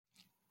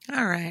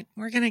All right,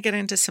 we're going to get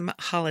into some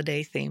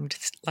holiday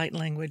themed light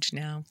language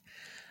now.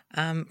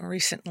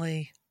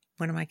 Recently,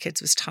 one of my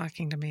kids was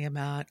talking to me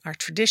about our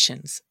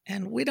traditions,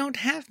 and we don't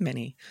have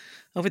many.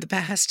 Over the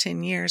past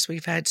 10 years,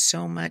 we've had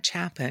so much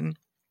happen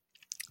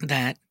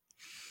that,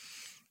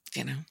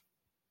 you know,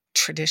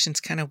 traditions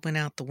kind of went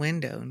out the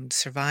window and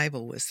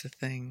survival was the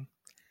thing.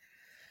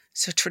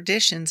 So,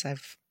 traditions,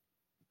 I've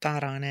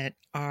thought on it,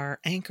 are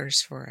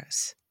anchors for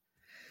us.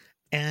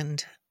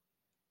 And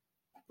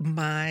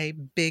my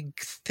big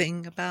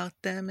thing about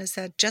them is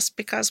that just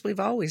because we've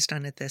always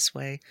done it this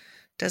way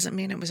doesn't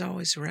mean it was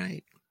always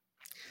right.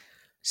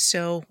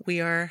 So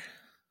we are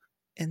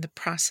in the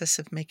process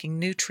of making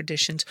new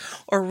traditions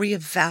or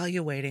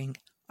reevaluating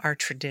our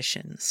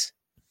traditions.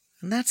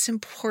 And that's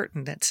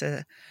important. That's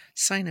a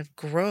sign of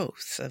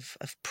growth,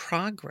 of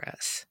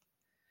progress.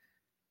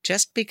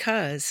 Just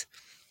because,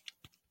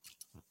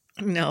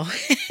 no,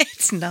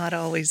 it's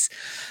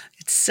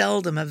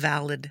seldom a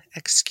valid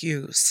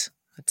excuse.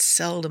 It's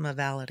seldom a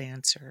valid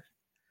answer.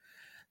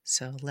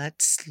 So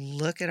let's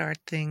look at our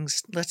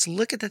things. Let's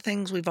look at the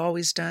things we've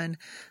always done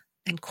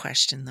and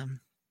question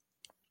them.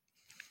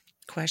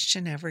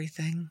 Question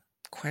everything.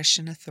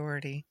 Question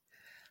authority.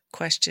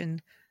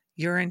 Question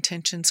your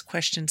intentions.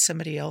 Question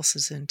somebody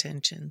else's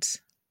intentions.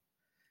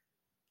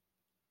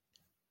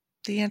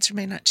 The answer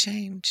may not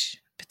change,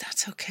 but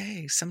that's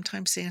okay.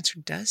 Sometimes the answer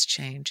does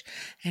change,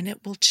 and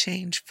it will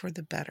change for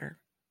the better.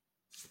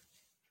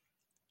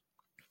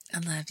 I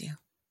love you.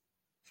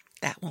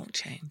 That won't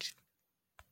change.